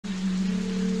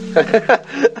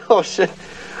Oh shit.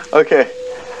 Okay.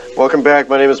 Welcome back.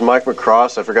 My name is Mike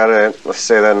McCross. I forgot to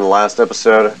say that in the last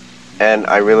episode. And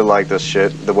I really like this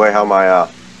shit. The way how my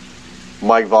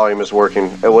mic volume is working.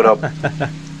 Hey, what up?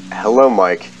 Hello,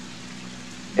 Mike.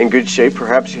 In good shape?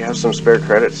 Perhaps you have some spare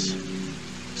credits?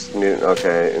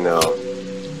 Okay, no.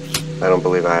 I don't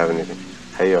believe I have anything.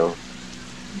 Hey, yo.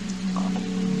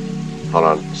 Hold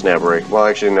on. Snap break. Well,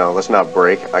 actually, no. Let's not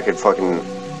break. I could fucking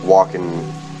walk and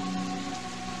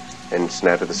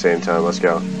snap at the same time. Let's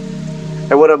go.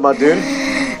 Hey, what up, my dude?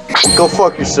 Go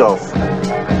fuck yourself. I'm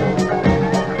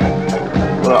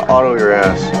gonna auto your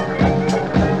ass.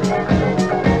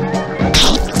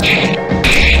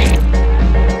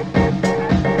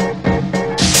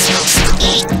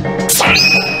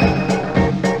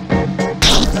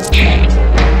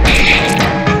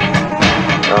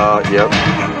 Yep.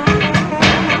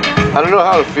 I don't know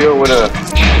how to feel when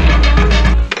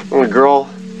a girl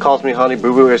calls me honey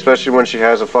boo boo, especially when she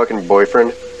has a fucking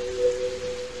boyfriend.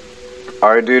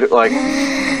 Alright, dude, like,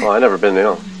 well, I never been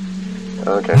ill.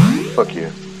 Okay, fuck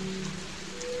you.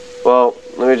 Well,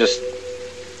 let me just,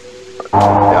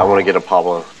 yeah, I want to get a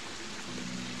Pablo.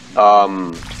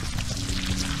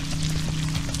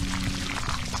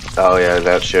 Oh yeah,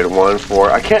 that shit. 1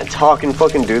 4. I can't talk and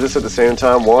fucking do this at the same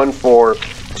time. 1 4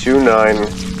 2 9.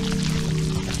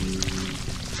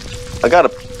 Do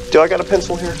I got a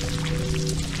pencil here?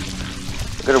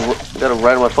 I gotta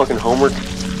write my fucking homework.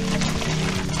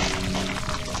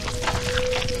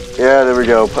 Yeah, there we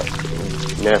go.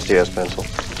 Nasty ass pencil.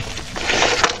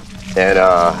 And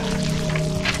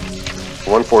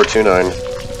 1 4 2 9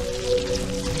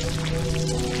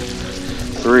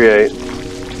 3 8.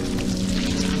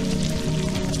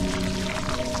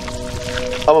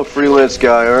 I'm a freelance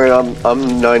guy, alright?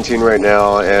 I'm 19 right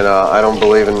now, and I don't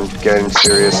believe in getting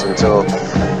serious until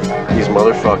these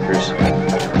motherfuckers.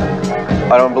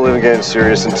 I don't believe in getting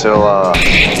serious until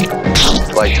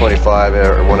like 25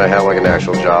 or when I have like an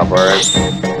actual job, alright?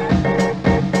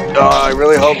 I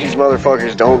really hope these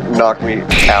motherfuckers don't knock me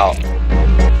out.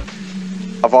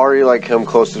 I've already like come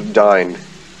close to dying.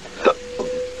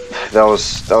 That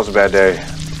was a bad day.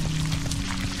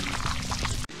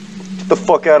 Get the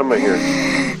fuck out of my here.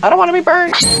 I don't want to be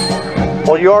burned.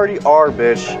 Well, you already are,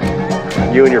 bitch.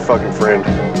 You and your fucking friend.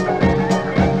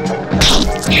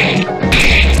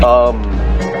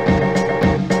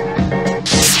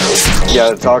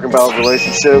 Yeah, talking about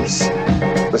relationships.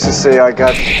 Let's just say I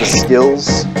got the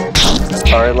skills.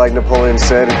 Alright, like Napoleon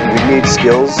said, we need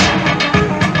skills.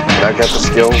 And I got the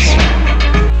skills.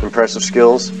 Impressive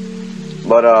skills.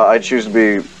 But I choose to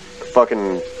be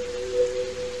fucking...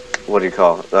 What do you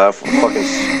call it? Fucking...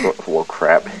 Well,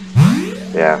 crap.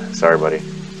 Yeah, sorry, buddy.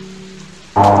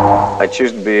 I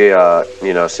choose to be,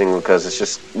 you know, single because it's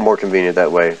just more convenient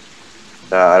that way.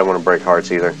 I don't want to break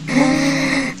hearts either.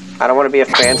 I don't want to be a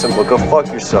phantom, but go fuck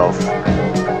yourself.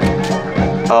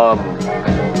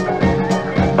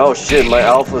 Oh shit, my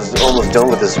alpha's almost done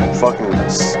with his fucking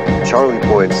Charlie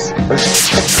points.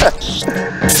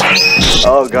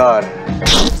 Oh god.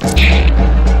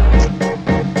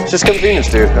 It's just convenience,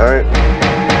 dude, alright?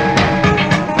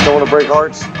 Don't want to break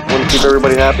hearts, want to keep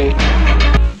everybody happy.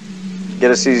 Get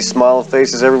to see smiling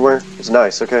faces everywhere. It's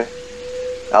nice, okay?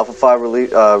 Alpha 5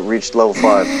 reached level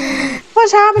 5.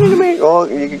 What's happening to me? Oh,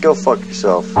 you could go fuck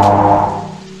yourself.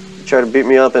 You tried to beat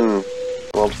me up and,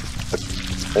 well,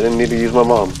 I didn't need to use my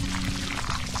mom.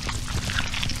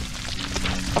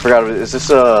 I forgot, is this,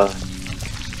 no.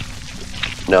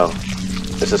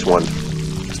 Is this 1?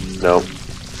 No.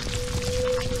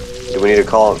 Do we need to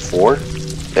call it 4?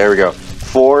 There we go.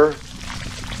 4,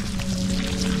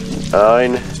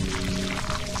 9,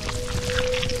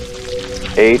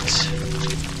 8,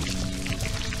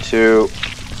 2,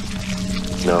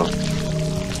 no.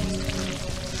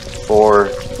 4,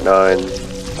 9,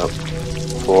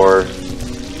 4,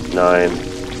 9,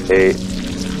 8,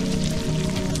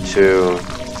 2.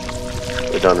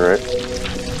 We're done, right?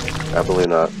 I believe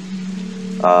not.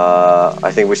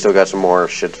 I think we still got some more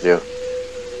shit to do.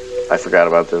 I forgot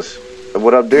about this.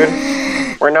 What up, dude?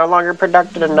 We're no longer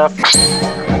productive enough.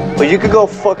 Well, you could go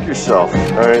fuck yourself,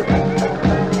 alright?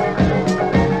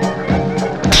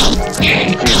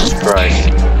 Jesus Christ.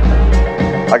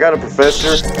 I got a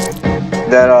professor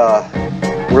that,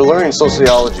 we're learning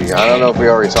sociology. I don't know if we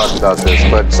already talked about this,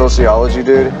 but sociology,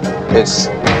 dude, it's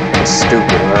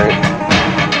stupid, alright?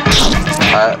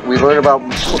 We learn about...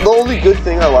 The only good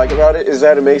thing I like about it is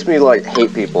that it makes me, like,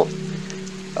 hate people.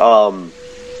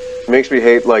 It makes me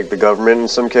hate, like, the government in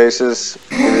some cases,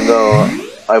 even though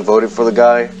I voted for the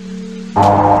guy.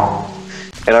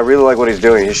 And I really like what he's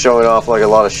doing. He's showing off, like, a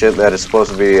lot of shit that is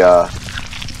supposed to be,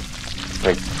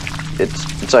 like,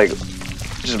 it's like,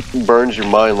 just burns your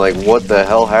mind, like, what the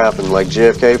hell happened? Like,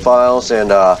 JFK files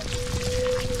and,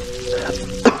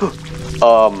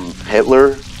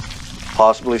 Hitler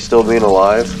possibly still being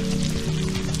alive,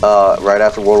 right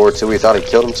after World War II. We thought he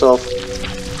killed himself.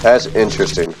 That's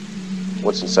interesting.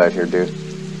 What's inside here, dude?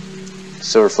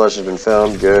 Silver flesh has been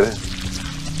found. Good.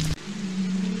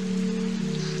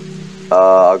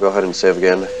 I'll go ahead and save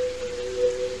again.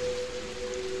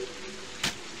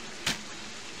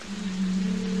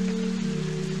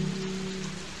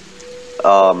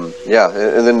 Yeah,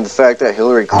 and then the fact that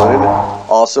Hillary Clinton,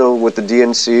 also with the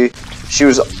DNC, she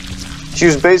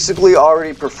was basically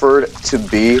already preferred to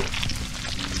be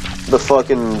the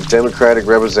fucking Democratic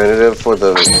representative for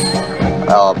the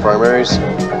primaries,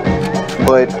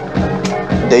 but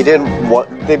they didn't want.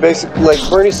 They basically, like,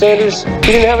 Bernie Sanders,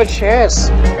 he didn't have a chance.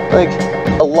 Like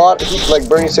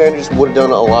Bernie Sanders would have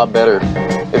done a lot better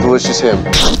if it was just him,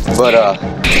 but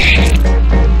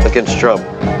against Trump.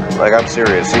 Like, I'm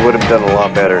serious, he would have done a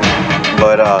lot better.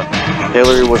 But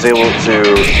Hillary was able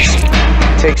to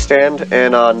take stand,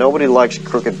 and nobody likes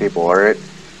crooked people, alright?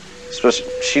 Especially,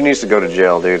 she needs to go to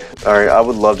jail, dude. Alright, I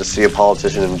would love to see a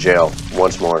politician in jail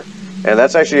once more. And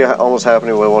that's actually almost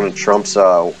happening with one of Trump's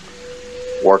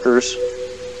workers.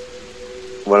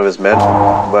 One of his men.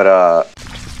 But,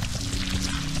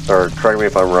 or correct me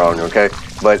if I'm wrong, okay?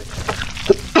 But,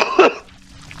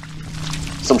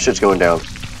 some shit's going down.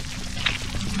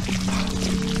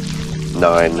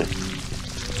 9,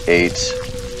 8,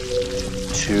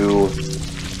 2,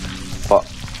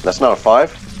 5. That's not a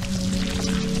 5?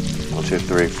 1, 2,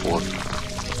 3, 4.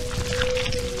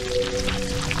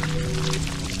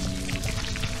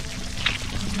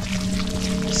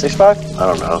 6, 5? I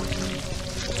don't know.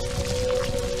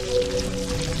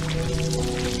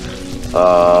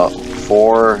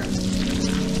 4,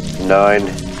 9,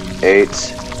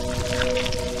 8,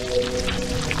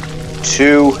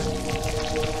 2.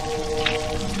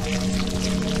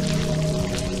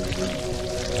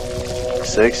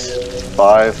 6,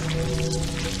 5.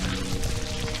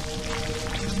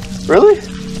 Really?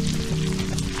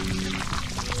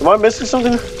 Am I missing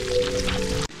something?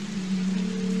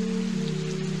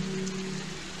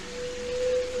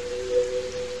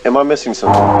 Am I missing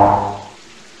something?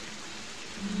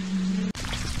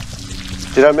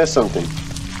 Did I miss something?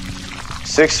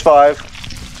 6, 5.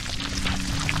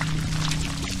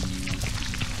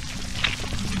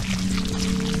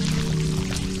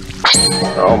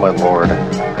 Oh my lord.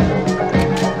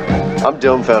 I'm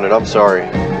dumbfounded, I'm sorry.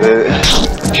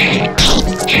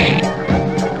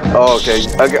 Oh, okay,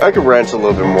 I could rant a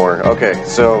little bit more. Okay,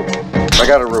 so, I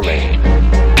got a roommate.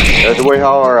 The way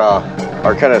how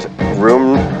our kind of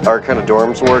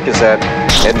dorms work is that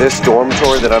in this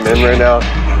dormitory that I'm in right now,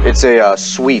 it's a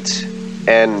suite.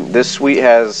 And this suite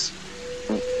has,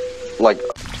 like,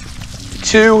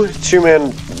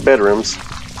 two-man bedrooms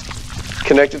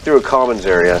connected through a commons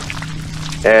area.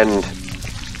 And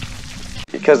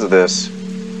because of this,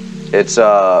 it's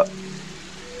I'm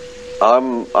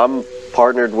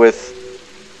partnered with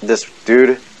this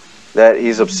dude that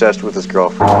he's obsessed with his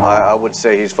girlfriend. I would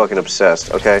say he's fucking obsessed,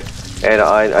 okay? And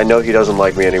I know he doesn't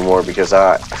like me anymore because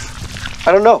I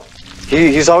don't know.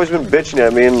 He's always been bitching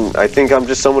at me, and I think I'm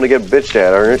just someone to get bitched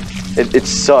at, alright? It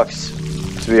sucks,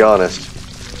 to be honest.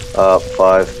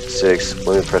 5, 6,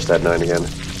 let me press that 9 again.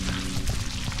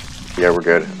 Yeah, we're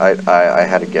good. I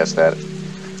had to guess that.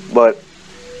 But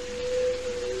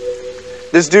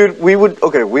this dude,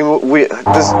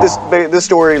 this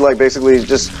story, like, basically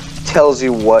just tells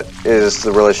you what is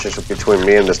the relationship between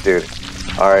me and this dude.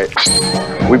 Alright?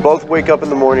 We both wake up in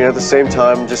the morning at the same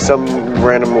time, just some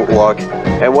random luck,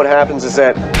 and what happens is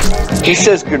that he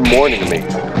says good morning to me.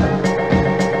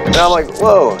 And I'm like,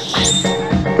 whoa,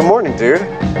 good morning, dude.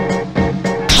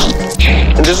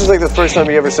 And this is like the first time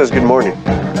he ever says good morning.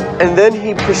 And then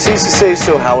he proceeds to say,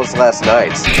 so how was last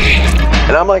night?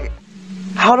 And I'm like,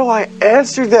 how do I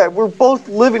answer that? We're both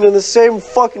living in the same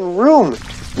fucking room.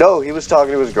 No, he was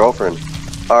talking to his girlfriend.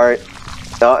 Alright.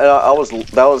 And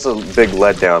that was a big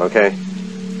letdown, okay?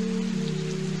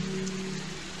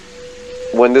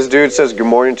 When this dude says good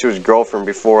morning to his girlfriend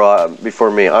before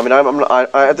me, I mean, I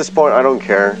at this point, I don't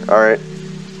care, alright?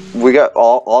 We got,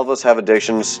 all of us have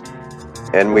addictions,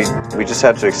 and we just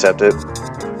have to accept it.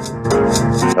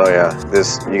 Oh yeah,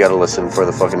 you gotta listen for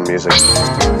the fucking music.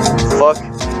 Fuck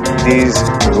these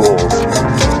ghouls.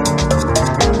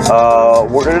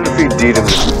 We're gonna defeat Deedham.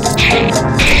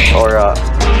 Or,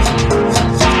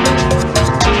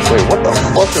 wait, what the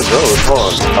fuck are those? Hold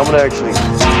on, I'm gonna actually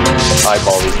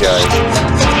eyeball these guys.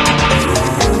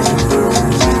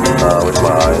 With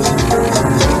my eyes.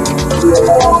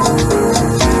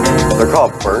 They're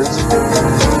called burns?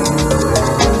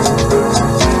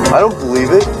 I don't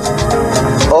believe it.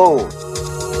 Oh.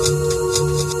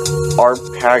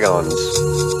 Arpagons.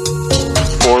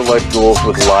 4-leg duels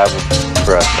with live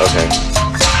breath. Okay.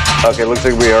 Okay, looks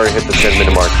like we already hit the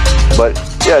 10-minute mark. But,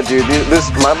 yeah, dude,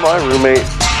 my roommate,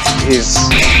 he's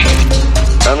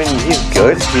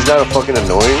good. He's not a fucking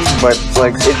annoying, but,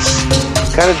 like, it's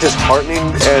kind of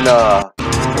disheartening and,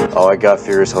 oh, I got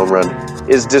Furious home run.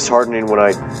 It's disheartening when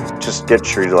I just get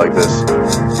treated like this.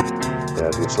 Yeah,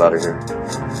 dude, it's louder here.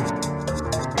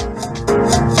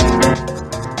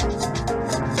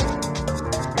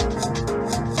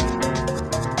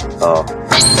 Oh.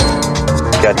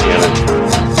 God damn it.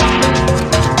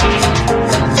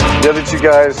 The other two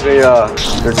guys, they're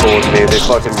cool with me. They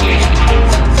fucking...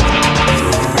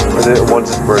 One's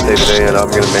his birthday today, and I'm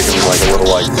gonna make him like a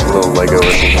little Lego or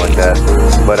something like that.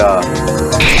 But,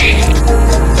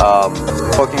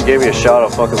 fucking gave me a shot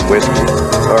of fucking whiskey.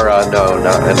 Or, no,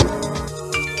 not... And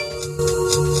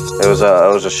it was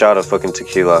a shot of fucking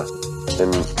tequila.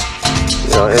 And, you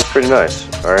know, it's pretty nice,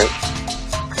 alright?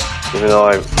 Even though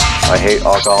I hate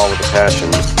alcohol with a passion,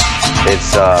 it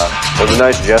was a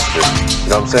nice gesture. You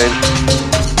know what I'm saying?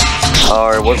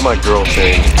 Alright, what's my girl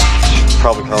saying? She's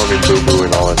probably calling me boo-boo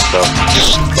and all that stuff.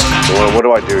 So what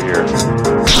do I do here?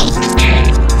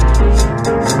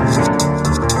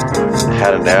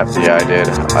 Had a nap? Yeah, I did.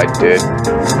 I did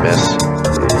miss.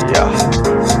 Yeah.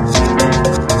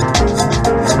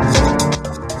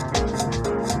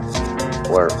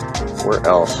 Where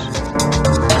else?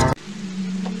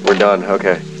 We're done.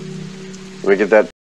 Okay. Let me get that